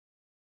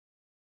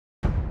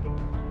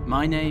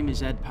My name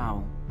is Ed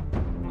Powell.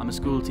 I'm a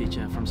school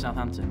teacher from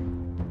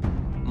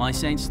Southampton. My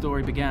Saints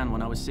story began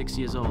when I was 6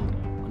 years old,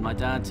 when my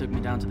dad took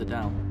me down to the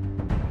Down.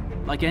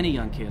 Like any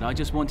young kid, I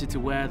just wanted to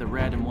wear the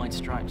red and white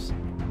stripes.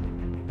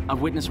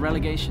 I've witnessed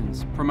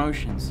relegations,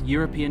 promotions,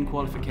 European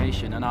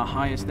qualification, and our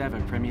highest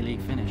ever Premier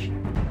League finish.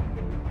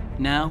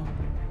 Now,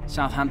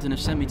 Southampton have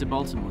sent me to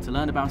Baltimore to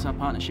learn about our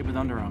partnership with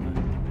Under Armour,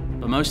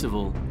 but most of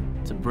all,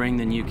 to bring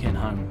the new kit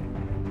home.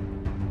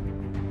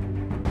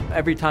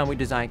 Every time we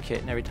design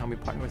kit and every time we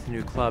partner with a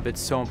new club, it's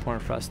so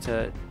important for us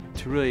to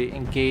really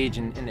engage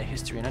in the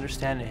history and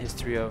understand the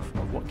history of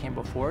what came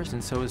before us.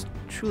 And so it's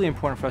truly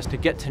important for us to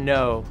get to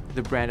know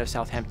the brand of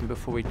Southampton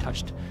before we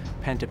touched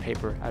pen to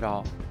paper at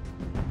all.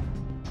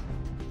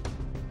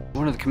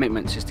 One of the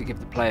commitments is to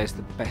give the players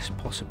the best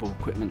possible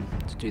equipment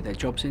to do their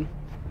jobs in.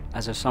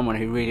 As someone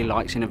who really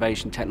likes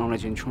innovation,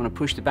 technology and trying to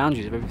push the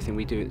boundaries of everything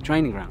we do at the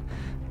training ground,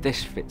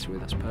 this fits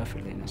with us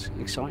perfectly and it's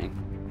exciting.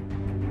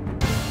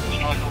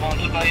 Striker 1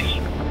 to base.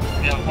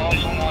 We have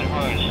eyes on light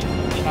rows.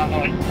 Stand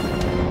by.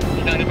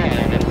 Stand by,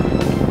 over.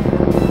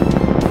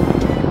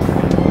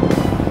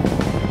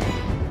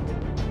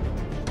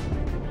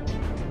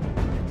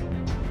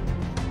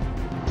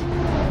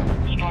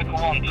 Striker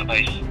 1 to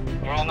base.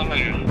 We're on the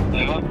move.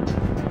 Over.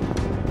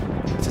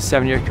 It's a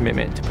 7-year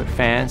commitment to put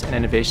fans and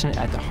innovation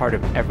at the heart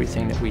of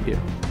everything that we do.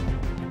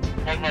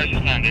 Red rows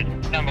landed.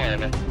 Stand by,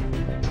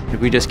 over.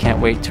 We just can't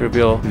wait to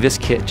reveal this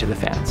kit to the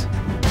fans.